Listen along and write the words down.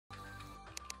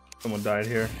Someone died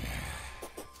here.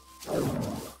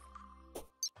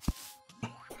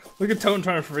 Look at Toten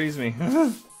trying to freeze me.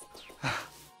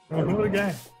 What a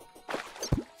guy.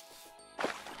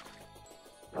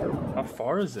 How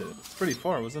far is it? It's pretty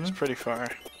far, wasn't it? It's pretty far. I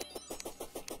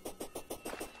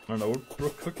don't know, we're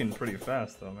cooking pretty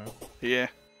fast though, man. Yeah.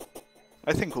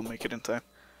 I think we'll make it in time.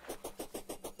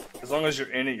 As long as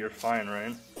you're in it, you're fine,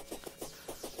 right?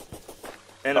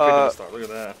 And a picking star, look at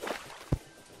that.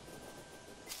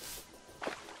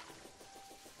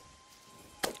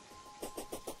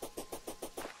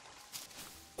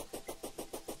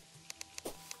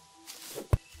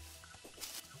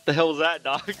 The hell was that,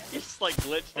 dog? You just like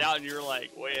glitched out and you were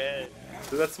like way ahead.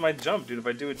 Dude, that's my jump, dude. If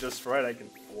I do it just right, I can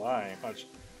fly. Watch.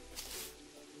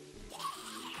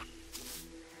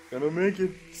 Gonna make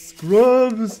it.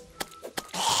 Scrubs!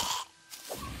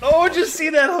 Oh, just see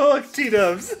that hook,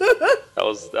 Tdubz. That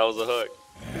was a hook.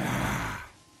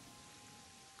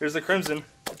 Here's the crimson.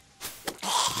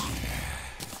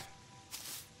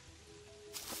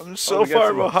 I'm so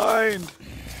far behind.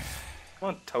 Come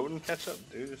on, Toten, catch up,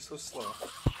 dude. You're so slow.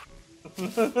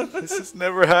 This has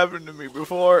never happened to me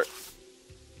before.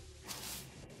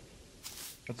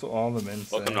 That's what all the men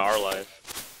say. Welcome to our life.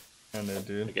 And there,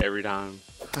 dude. Like every time.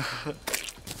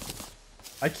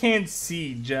 I can't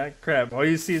see jack crap. All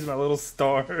you see is my little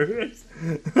stars.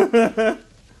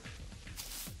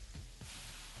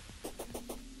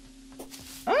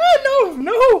 Ah,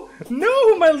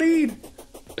 no, my lead.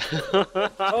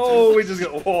 Oh, we just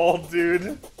got walled,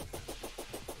 dude.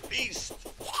 Beast.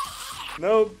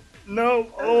 No.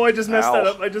 Oh, I just messed Ow. that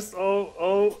up.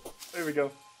 Oh. Here we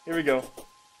go.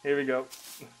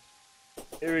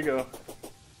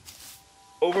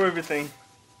 Over everything.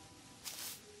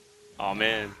 Oh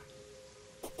man.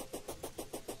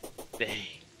 Dang.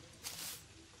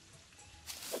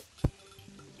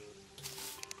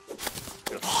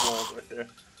 Got walled right there.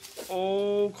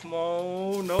 Oh, come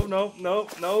on.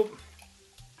 Nope.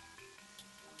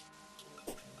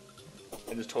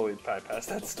 I just totally bypassed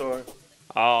that store.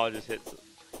 Oh, just hit some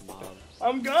mobs.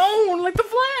 I'm gone like the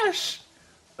Flash.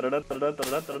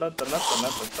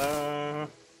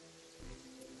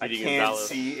 I can't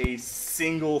see a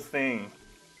single thing.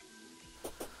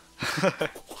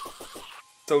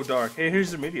 So dark. Hey,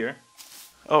 here's the meteor.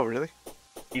 Oh, really?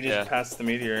 You just passed the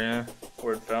meteor, yeah,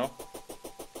 where it fell.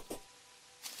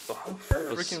 So how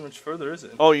freaking much further is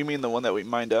it? Oh, you mean the one that we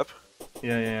mined up?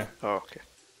 Yeah. Oh, okay.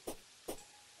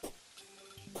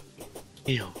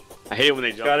 Ew. I hate it when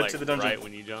they jump Got it like, to the dungeon. right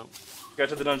when you jump. Got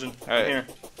to the dungeon. All right. Here.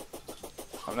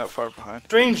 I'm not far behind.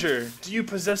 Stranger, do you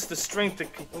possess the strength to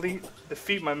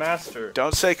defeat my master?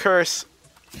 Don't say curse.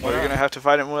 Why You're not? gonna have to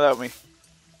fight him without me.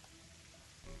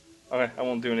 Okay, I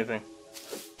won't do anything.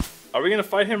 Are we gonna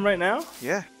fight him right now?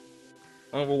 Yeah.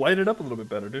 Oh, we'll light it up a little bit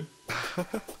better, dude. Yeah,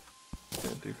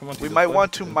 dude, come on. We might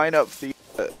want to mine up the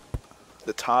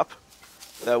top.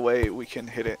 That way we can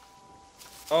hit it.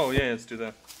 Oh yeah, let's do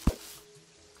that.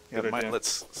 Yeah, Good idea.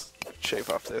 let's shave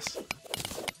off this.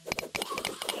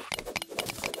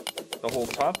 The whole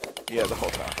top? Yeah, the whole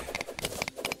top.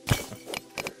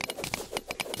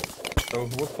 So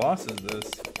what boss is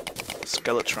this?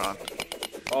 Skeletron.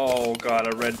 Oh god,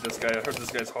 I read this guy. I heard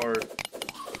this guy's hard.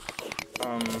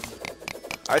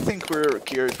 I think we're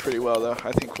geared pretty well though.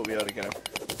 I think we'll be able to get him.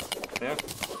 Yeah.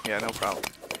 Yeah, no problem.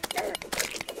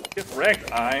 Get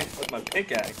wrecked, with my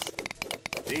pickaxe.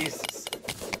 Jesus.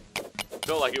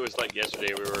 Felt like it was like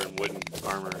yesterday we were in wooden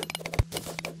armor.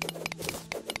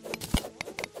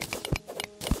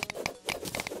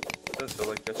 It does feel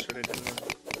like yesterday, didn't it?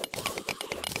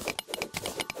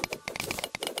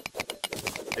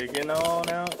 Digging on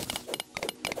out.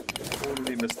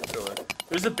 Totally missed the pillar.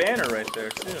 There's a banner right there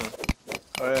too.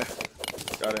 Oh yeah.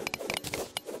 Got it.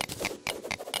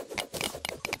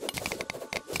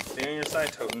 Stay on your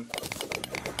side, Toten.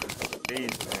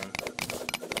 Jeez, man.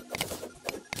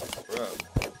 Bro.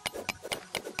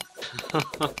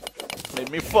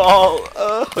 Made me fall.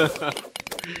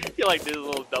 You like did a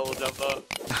little double jump up.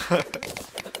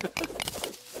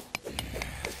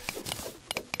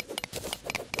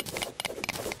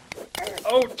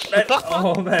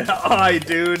 that eye,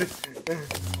 dude.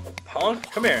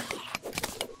 Punk, come here.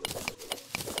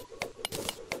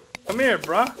 Come here,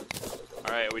 bruh.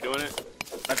 Alright, are we doing it?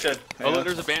 Not yet. Oh, look,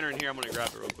 there's a banner in here. I'm gonna grab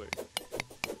it real quick.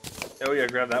 Oh yeah,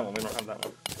 grab that one. We don't have that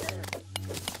one.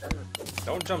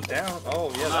 Don't jump down.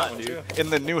 Oh yeah, that one dude. too. In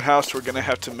the new house, we're gonna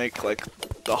have to make like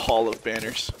the hall of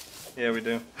banners. Yeah, we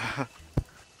do.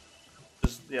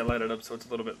 Just light it up so it's a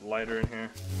little bit lighter in here.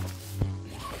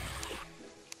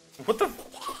 What the?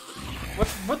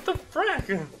 What the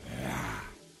frack?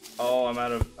 Oh, I'm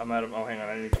out of. Oh, hang on.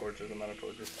 I need torches. I'm out of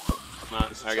torches. Nah,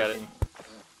 I got it.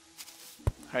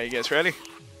 Alright, you guys ready?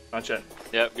 Not yet.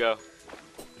 Yep, go.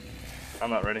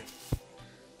 I'm not ready.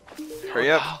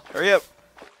 Hurry up. Hurry up.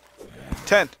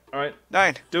 10, All right.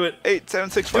 9, Do it. 8, 7,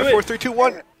 6, Do 5, it. 4, 3, 2,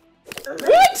 1.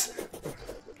 What?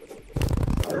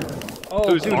 Oh,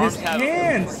 Whose dude, his arms have-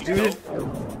 hands, dude.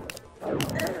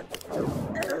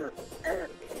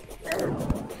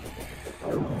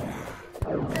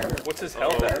 What's his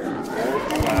health at?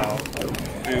 Wow.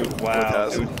 Dude, wow.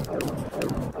 4,000.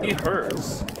 Dude. He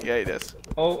hurts. Yeah, he does.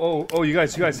 Oh, you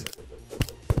guys.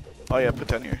 Oh yeah, put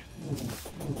down here.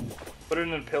 Put it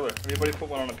in a pillar. Everybody put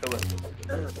one on a pillar.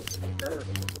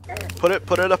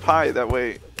 Put it up high. That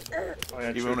way, Oh, yeah,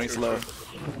 even true, when he's true, low. true.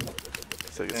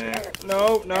 So it's Yeah.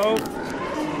 No.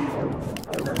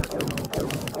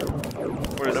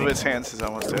 Where is One of he? his hands is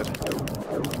almost dead.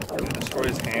 Destroy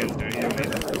his hands, dude. You don't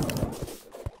need that.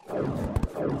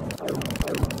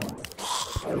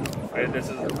 Alright, that's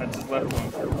his left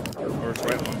one. Or his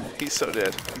right one. He's so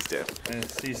dead. He's dead. And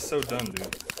he's so done,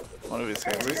 dude. One of his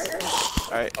hands.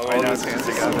 Alright, Oh, all right of now his hands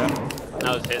are gone now.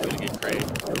 Now his head's gonna get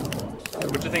craved.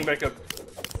 Put your thing back up.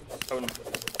 Oh, no.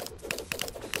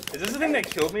 Is this the thing that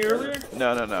killed me earlier?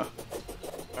 No. No?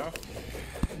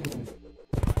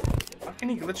 How can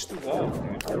he glitch through walls,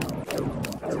 dude?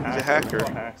 That's He's a hacks. hacker. I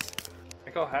call hacks. I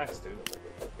call hacks, dude.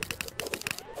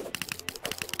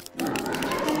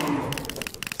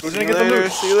 Who's gonna get the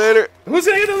loot? See you later. Who's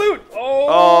gonna get the loot? Oh!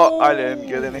 Oh, I didn't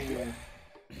get any.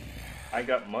 I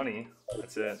got money.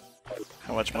 That's it.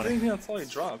 How much I money? think that's all he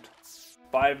dropped.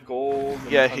 5 gold.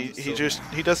 And Yeah, tons of he silver. just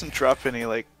he doesn't drop any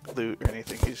like loot or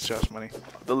anything. He just drops money.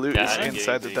 The loot Yeah, I is didn't get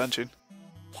inside the anything. dungeon.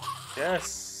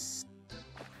 Yes.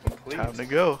 Complete. Time to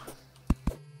go.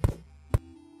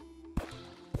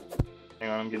 Hang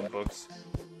on, I'm getting books.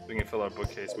 We can fill our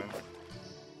bookcase, man.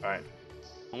 Alright.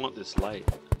 I want this light.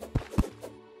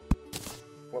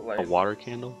 What A light? water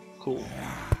candle? Cool.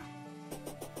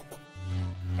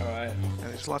 Alright. And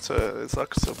there's lots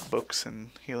of books and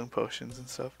healing potions and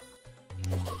stuff.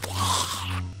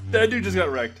 That dude just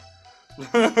got wrecked.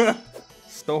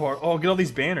 So hard. Oh, get all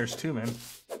these banners too, man.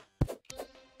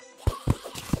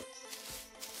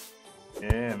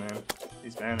 Yeah, man.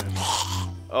 These banners.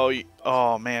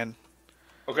 Oh man,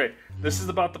 Okay, this is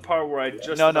about the part where I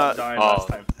just No, about no. died Oh. last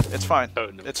time. it's fine. Oh,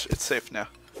 no. It's safe now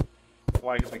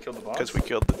Why? Because we killed the boss? because we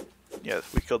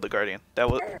killed the guardian. That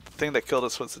was the thing that killed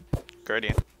us was the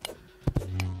guardian.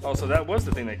 Oh, so that was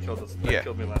the thing that killed us. That Yeah.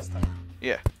 killed me last time.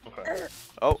 Yeah. Okay.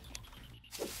 Oh,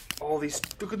 Oh,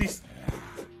 look at these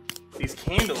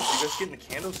candles. You guys getting the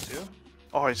candles too?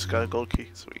 oh, I just got a gold key.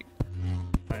 Sweet.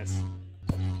 Nice.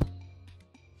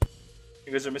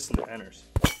 You guys are missing the banners.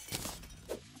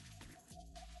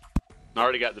 I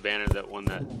already got the banner, that one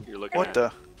that you're looking What at.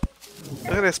 the?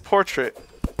 Look at this portrait.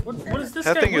 What is this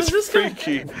That guy? thing What is this guy?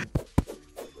 freaky.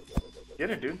 Get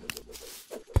it, dude.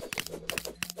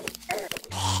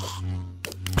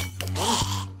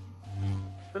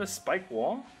 Is that a spike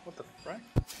wall? What the frick?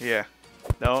 Yeah.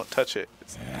 Don't touch it.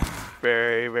 It's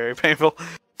very, very painful.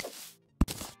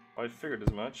 Oh, I figured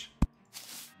as much.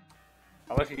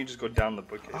 I like you can just go down the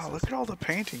bookcase. Oh, look at all the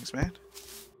paintings, man.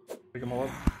 Pick them all up.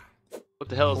 What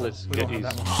the hell is this? We don't have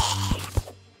Goodies.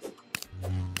 that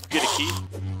one. Get a key?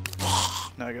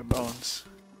 Now I got bones.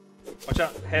 Watch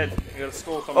out, head. You got a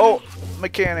skull coming Oh,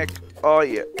 mechanic. Oh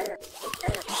yeah. in.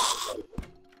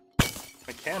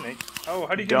 Mechanic? Oh,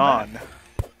 how do you get Dawn.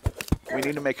 We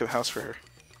need to make a house for her.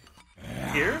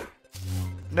 that? Here?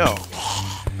 No.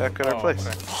 Back at our place.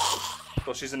 Okay.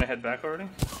 So she's gonna head back already?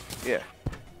 Yeah.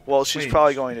 Well, she's Wait.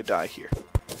 probably going to die here.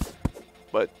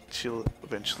 But she'll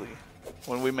eventually,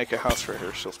 when we make a house for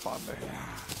her, she'll spawn there.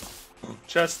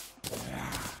 Chest.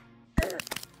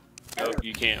 Nope,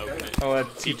 you can't open it. Oh,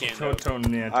 that's You can't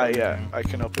tone. Yeah, I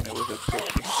can open it with a gold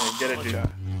key. Yeah, get it, Watch dude. out.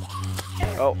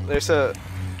 Oh, there's a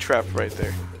trap right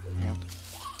there.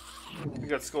 We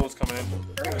got skulls coming in.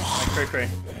 Like cray.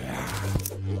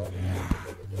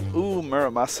 Ooh,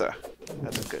 Muramasa.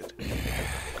 That's a good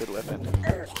weapon.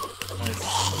 Nice.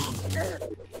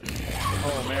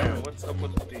 Oh man, what's up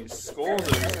with these skulls?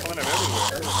 They're just coming out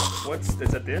everywhere. Is that it?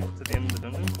 Is that the end of the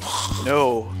dungeon?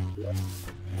 No.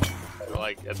 We're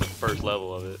like at the first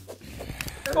level of it.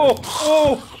 Oh,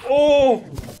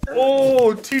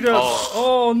 Tdubz.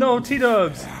 Oh no,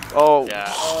 Tdubz. Oh,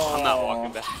 Yeah, I'm not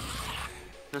walking back.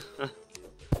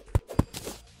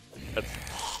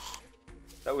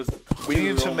 That was. we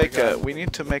need to oh my make God. we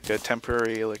need to make a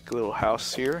temporary like little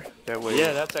house here. That way.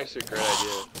 Yeah, that's actually a great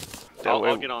idea. That way-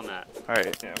 I'll get on that. All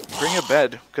right. Yeah. Bring a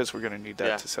bed because we're gonna need that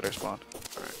Yeah. to set our spawn.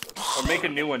 Or make a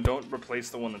new one. Don't replace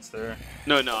the one that's there.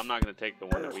 No, I'm not gonna take the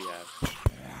one that we have.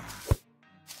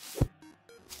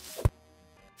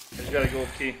 You got a gold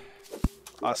key.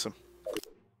 Awesome.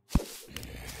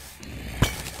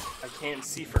 I can't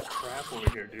see for crap over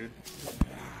here, dude.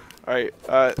 Alright,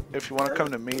 if you want to come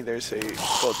to me, there's a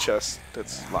gold chest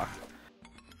that's locked.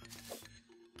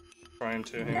 Trying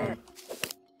to, hang on.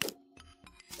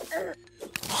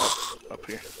 Up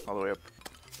here, all the way up.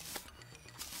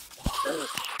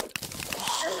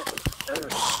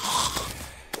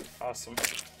 Awesome.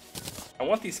 I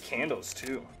want these candles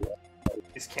too.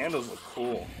 These candles look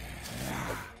cool.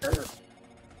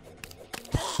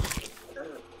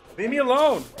 Leave me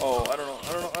alone! Oh, I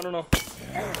don't know.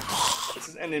 This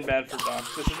is ending bad for Doc.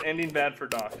 This is ending bad for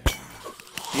Doc.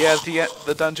 Yeah,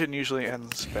 the dungeon usually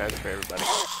ends bad for everybody.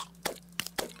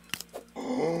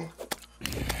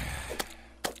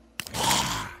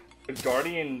 The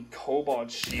Guardian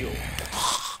Cobalt Shield.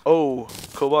 Oh,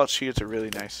 cobalt shields are really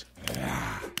nice.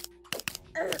 I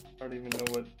don't even know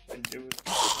what I do with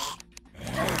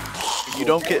You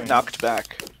don't get knocked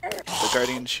back. The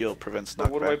Guardian shield prevents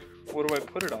knockback. What do I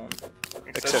put it on?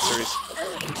 Accessories.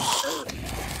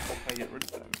 I get rid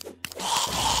of them.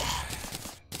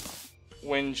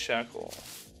 Wind Shackle.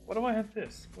 What do I have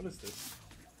this? What is this?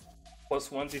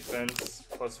 +1 defense,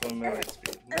 +1 melee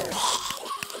speed.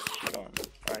 No.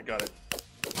 Alright, got it.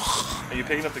 Are you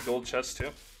picking up the gold chest too?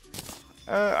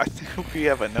 I think we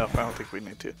have enough. I don't think we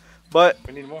need to. But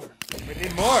We need more. We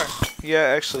need more! yeah,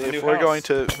 actually, A new if we're house. going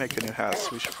to make a new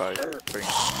house, we should probably bring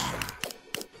it.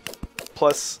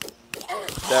 Plus,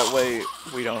 that way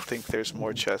we don't think there's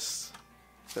more chests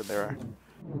than there are.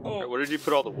 Oh, Where did you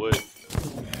put all the wood?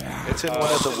 It's in one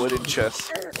of the wooden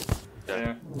chests.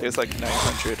 yeah. There's like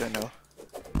 900, I know.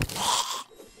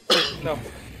 No.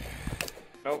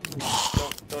 Nope.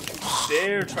 Don't you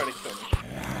dare try to kill me.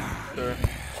 Sir.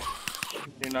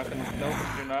 You're not gonna. Nope,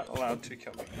 you're not allowed to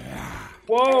kill me.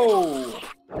 Whoa!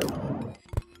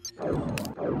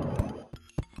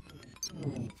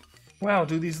 Wow,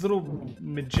 dude, these little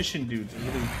magician dudes are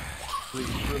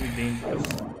really dangerous.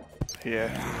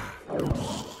 Yeah.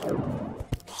 Okay,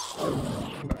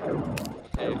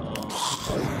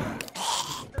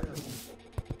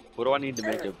 what do I need to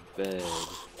make a bed?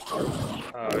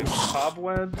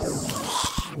 Cobwebs.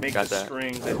 Make Got the that.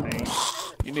 strings, I think.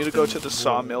 You need to go to the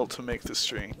sawmill to make the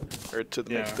string. Or to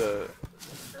make Yeah. the...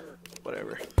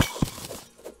 whatever.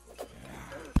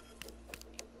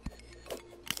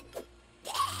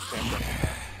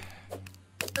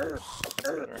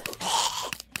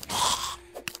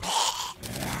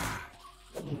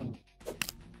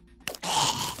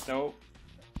 Nope.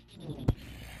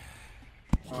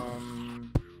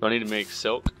 Do I need to make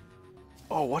silk?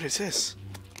 Oh, what is this?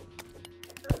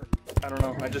 I don't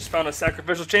know. I just found a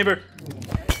sacrificial chamber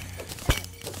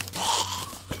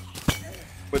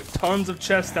with tons of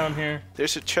chests down here.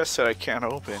 There's a chest that I can't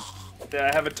open. Yeah,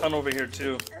 I have a ton over here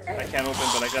too. I can't open,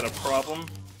 but I got a problem.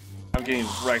 I'm getting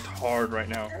wrecked hard right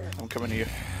now. I'm coming to you.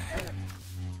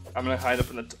 I'm gonna hide up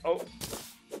in the. Oh,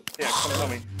 yeah, come tell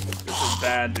me. This is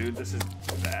bad, dude. This is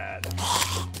bad.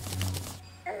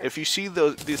 If you see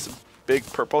these big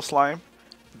purple slime,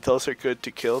 those are good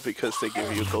to kill because they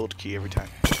give you a gold key every time.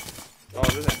 Oh,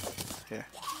 do they? Yeah.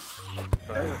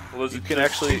 Well, there's You can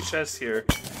there's actually- 2 chests here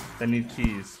that need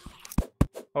keys.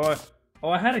 Oh,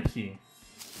 I had a key.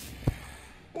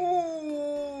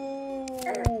 Ooh.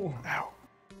 Ow.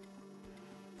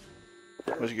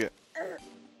 What'd you get?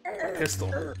 Pistol.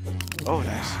 Oh,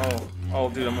 nice. Oh,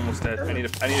 dude, I'm almost dead. I need a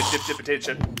dip potato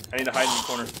chip. I need to hide in the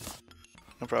corner.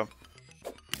 No problem.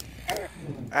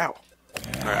 Ow.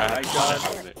 Alright, I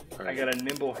got a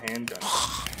nimble handgun.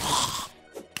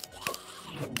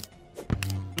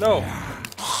 No!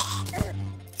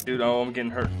 Dude, oh, I'm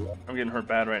getting hurt. I'm getting hurt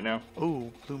bad right now.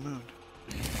 Ooh, blue moon.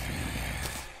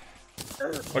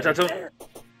 Watch out, Toad.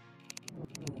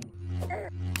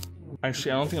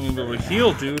 Actually, I don't think I'm gonna be able to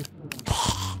heal, dude.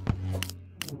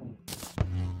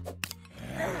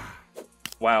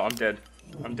 Wow, I'm dead.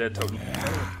 I'm dead, Toad.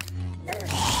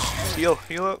 Heal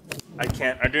up. I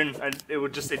can't.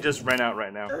 It just ran out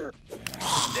right now.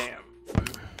 Damn.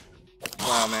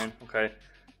 Wow, man. Okay.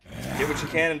 Get what you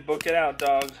can and book it out,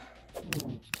 dog. Get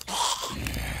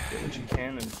what you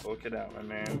can and book it out, my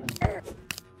man.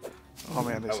 Oh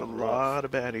man, there's a lot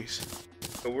of baddies.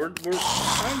 So we're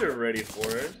kind of ready for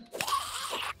it.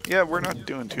 Yeah, we're not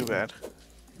doing too bad.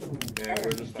 Yeah,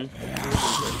 we're just.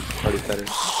 Already better.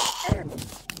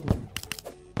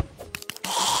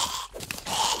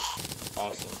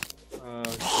 Awesome.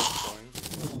 Gold coin.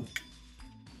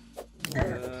 We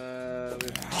have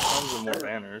tons of more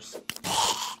banners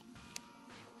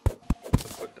to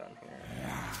put down here.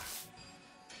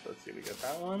 Let's see, we got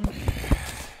that one.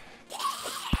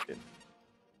 Good.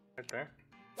 Right there.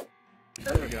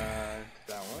 We got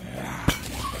that one.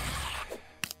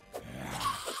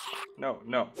 No,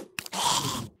 no.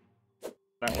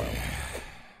 Not well.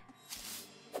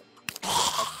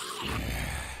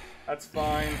 That's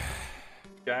fine.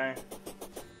 Guy.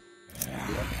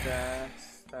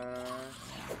 That's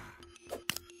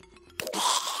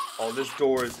Oh, this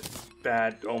door is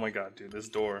bad. Oh my god, dude, this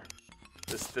door.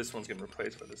 This one's getting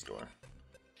replaced by this door.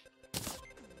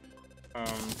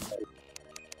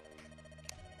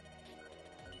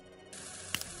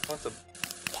 What's a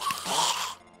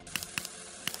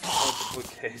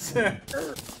bookcase?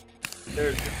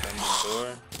 There's the front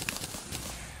door.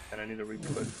 And I need to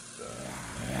re-put the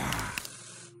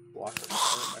block of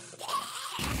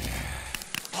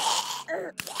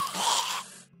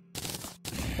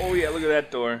Oh yeah, look at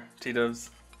that door, Tdubz.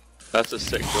 That's a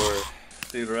sick door.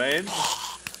 Dude, right?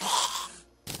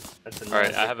 That's a nice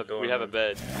Alright, we have a man.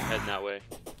 bed heading that way.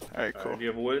 Alright, cool. Do you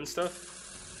have wood and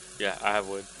stuff? Yeah, I have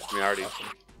wood. I mean, I already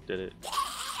did it.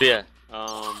 But yeah,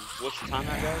 what's the time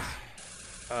at,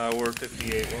 guys? We're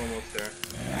 58, we're almost there.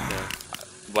 Yeah.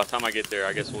 By the time I get there,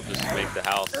 I guess we'll just make the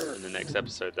house in the next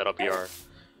episode. That'll be our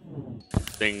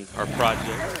thing, our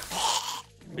project.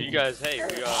 But you guys, hey,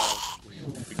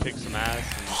 we kicked some ass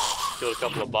and killed a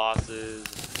couple of bosses,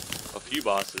 a few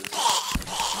bosses.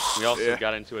 We also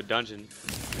got into a dungeon.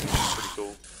 Pretty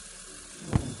cool.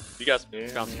 You guys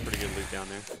found some pretty good loot down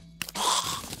there.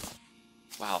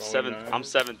 Wow, I'm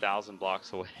 7,000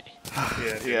 blocks away.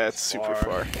 Yeah, dude, Yeah, it's super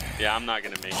far. Yeah, I'm not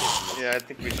gonna make it. Yeah, I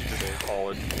think we should just call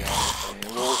it, to be honest. I mean,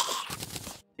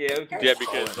 we can Yeah,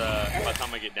 because by the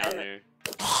time I get down there,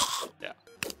 yeah.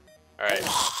 All right.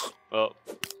 Well,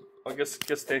 I guess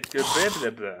that's good. Blah, blah,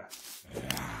 blah.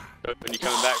 when you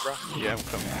coming back, bro? Yeah, I'm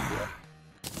coming.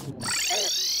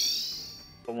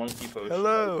 The monkey potion.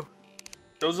 Hello.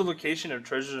 Shows the location of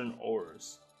treasures and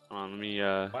ores. Hold on, let me.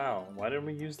 Wow, why didn't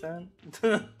we use that?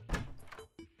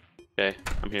 Okay,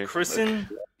 I'm here. Christen,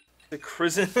 the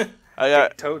Christen. I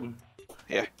got. Toten.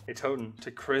 Yeah. Hey Toten,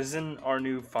 to christen our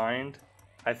new find,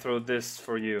 I throw this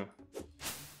for you.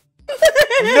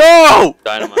 No!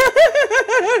 Dynamite.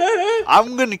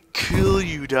 I'm gonna kill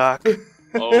you, Doc.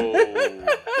 Oh.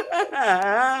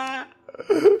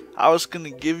 I was gonna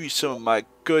give you some of my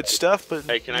good stuff, but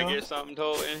Hey, can I get something,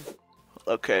 Toten?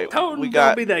 Okay, Toten, we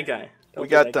got don't be that guy. we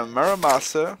got the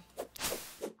Muramasa.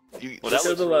 Well, that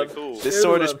looks really cool. This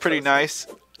sword is pretty nice.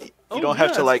 You don't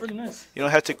have to like. Nice. You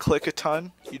don't have to click a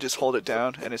ton. You just hold it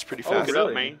down, and it's pretty fast. Get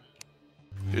up, man.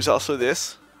 There's also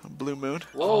this Blue Moon.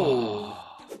 Whoa.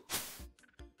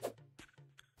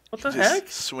 What the Just heck?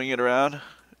 swing it around.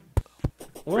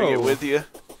 Whoa. Bring it with you.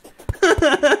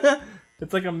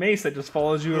 It's like a mace that just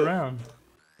follows you around.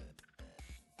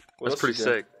 That's pretty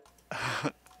sick.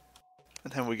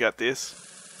 And then we got this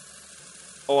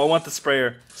Oh, I want the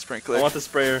sprayer. sprinkler. I want the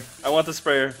sprayer. I want the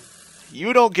sprayer.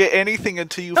 You don't get anything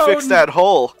until you No, fix that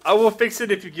hole. I will fix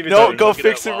it if you give it to No, me. go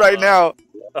fix it right now.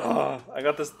 Oh, I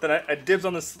got this. Then I dibs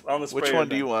on this sprayer. Which one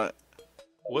do you want?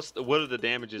 What are the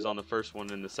damages on the first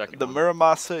one and the second The one?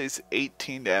 Muramasa is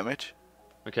 18 damage.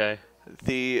 Okay.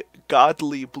 The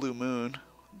Godly Blue Moon,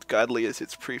 Godly is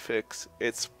its prefix,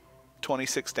 it's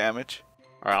 26 damage.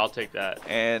 All right, I'll take that.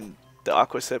 And the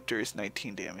Aqua Scepter is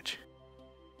 19 damage.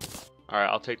 All right,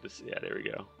 I'll take this. Yeah, there we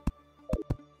go.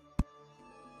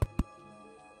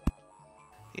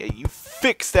 Yeah, you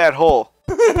fix that hole.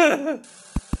 Why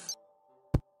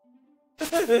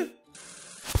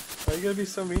are you gonna be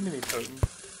so mean to me, Toten?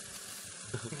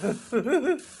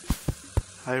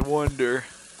 I wonder.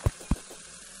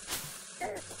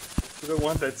 You don't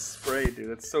want that spray, dude.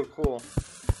 That's so cool.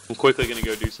 I'm quickly gonna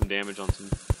go do some damage on some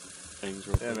things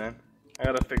real Yeah, quick. man. I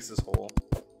gotta fix this hole.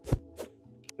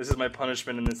 This is my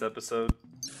punishment in this episode.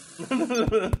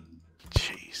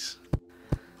 Jeez.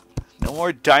 No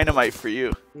more dynamite for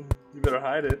you. You better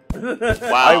hide it.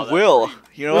 Wow, I will.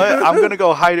 You know what? I'm gonna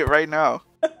go hide it right now.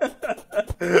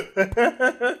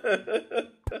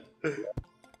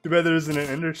 Too bad there isn't an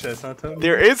ender chest, huh, Toten?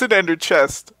 There is an ender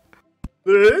chest.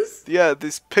 There is? Yeah,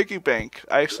 this piggy bank.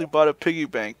 I actually bought a piggy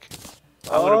bank.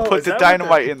 I'm Oh, gonna put is the that what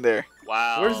dynamite in there.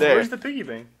 Wow. Where's the piggy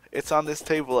bank? It's on this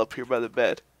table up here by the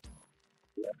bed.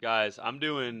 Guys, I'm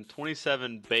doing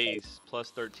 27 base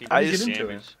plus 13 I just-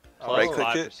 damage Oh. plus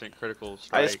Right-click it. 5% critical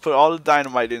strike. I just put all the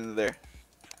dynamite into there.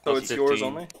 So Plus it's yours 15.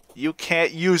 only? You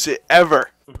can't use it ever.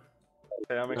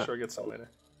 Okay, I'll make sure I get some later.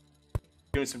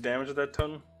 Doing some damage with that,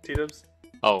 Tdubz?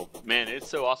 Oh man, it's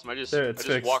so awesome. I just There, it's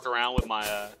fixed. walk around with my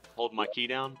holding my key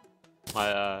down,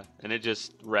 and it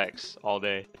just wrecks all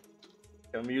day.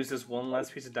 I'm gonna use this one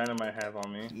last piece of dynamite I have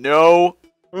on me. No.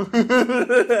 Oh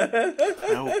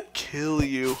I'll kill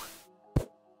you.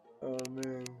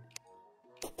 man.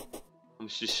 I'm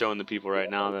just showing the people right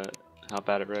now that how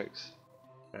bad it wrecks.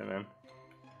 Yeah, man.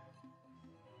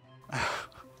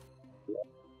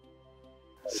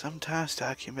 Sometimes,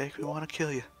 Doc, you make me want to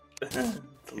kill you. It's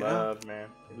love, man.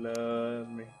 You love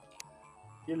me.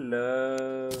 You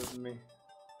love me.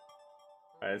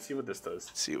 Alright, let's see what this does.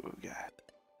 Let's see what we got.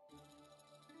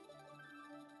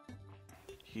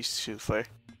 You shoot fire.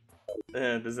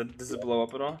 Does it blow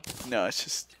up at all? No,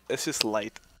 it's just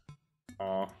light.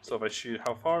 Oh, so if I shoot,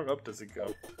 how far up does it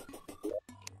go?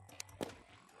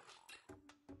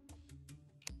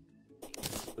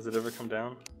 Does it ever come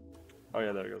down? Oh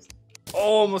yeah, there it goes.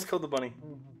 Oh, almost killed the bunny.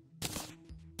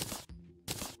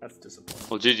 That's disappointing.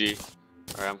 Well,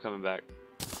 GG. Alright, I'm coming back.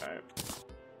 Alright.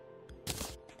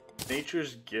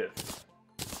 Nature's gift.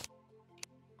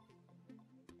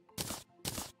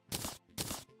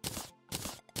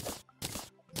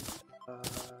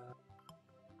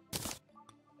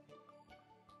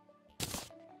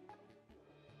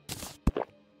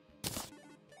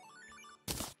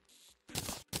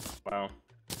 Wow.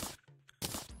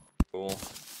 Cool.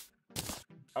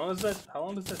 How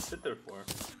long does that sit there for?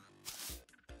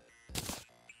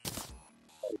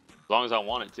 As long as I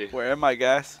want it to. Where am I,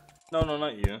 guys? No,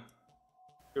 not you.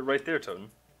 You're right there,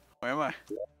 Totem. Where am I?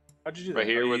 How'd you do that? Right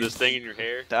here Oh, with you- this thing in your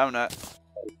hair. No, I'm not.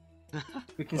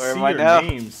 We can Where see am I your now?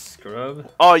 name,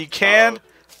 scrub. Oh, you can?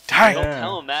 Dang. Don't Yeah.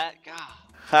 tell him that. God.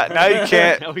 Ha, now you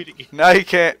can't. No, he didn't. Now you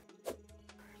can't.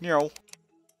 No.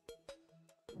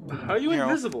 How are you You know.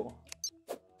 invisible?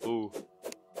 Ooh.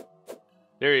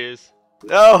 There he is.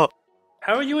 No.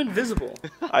 How are you invisible?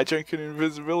 I drank an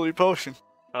invisibility potion.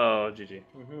 Oh, GG.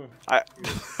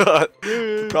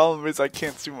 The problem is I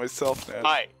can't see myself now.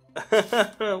 Hi.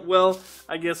 Well,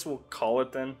 I guess we'll call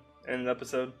it then. End the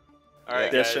episode.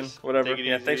 Alright, Edition, guys. whatever. Take it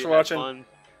Yeah, easy, thanks for have watching. fun.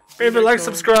 Favorite, like,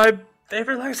 subscribe.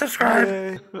 Favorite, like, subscribe.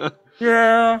 Yay.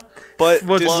 Yeah. But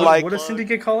What dislike, does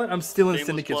Syndicate call it? I'm stealing Shameless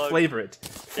Syndicate's plug. flavor it.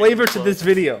 Flavor to plug. this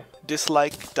video.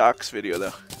 dislike Doc's video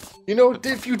though. You know,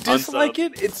 if you dislike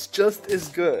Unsub. it, it's just as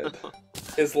good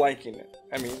as liking it.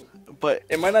 I mean, But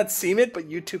it might not seem it, but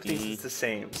YouTube thinks it's the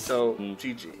same. So,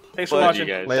 GG. Thanks for But- watching.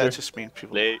 You guys. Later. that just means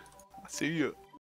people. Late. See you.